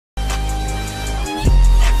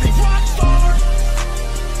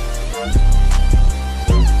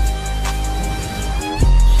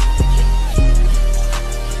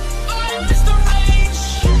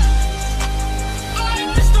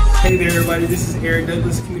This is Aaron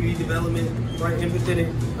Douglas, Community Development, right?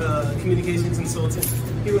 Empathetic communication consultant.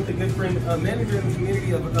 Here with a good friend, manager in the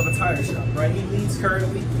community of a tire shop, right? He leads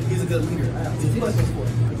currently. He's a good leader. I have 2 questions for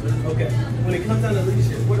you. Okay. When it comes down to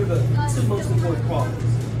leadership, what are the 2 most important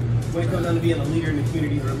qualities when it comes down to being a leader in the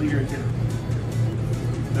community or a leader in general?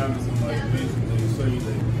 Having somebody basically show you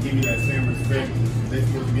that, give you that same respect they're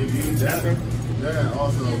supposed to give you. That and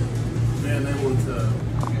also being able to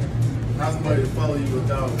have somebody to follow you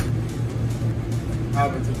without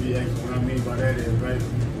having to be extra. What I mean by that is, right,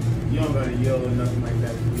 you don't gotta yell or nothing like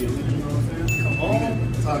that to be a leader, you know what I'm saying? Come on.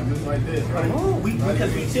 You can talk just like this, right? Come on.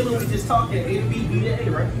 Because we chilling, we just talking A to B, B to A,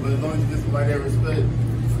 right? But as long as you get somebody that respect,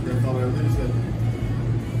 that's all that leadership.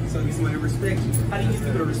 So get somebody to respect you. How do you get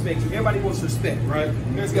people to respect you? Everybody wants respect, right?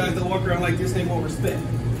 There's guys that walk around like this, they want respect.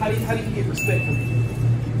 How do you get respect from people?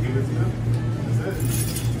 Give it to them. That's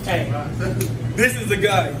it. Hey, this is the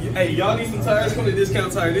guy. Hey, y'all need some tires? Come to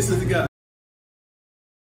Discount Tire. This is the guy.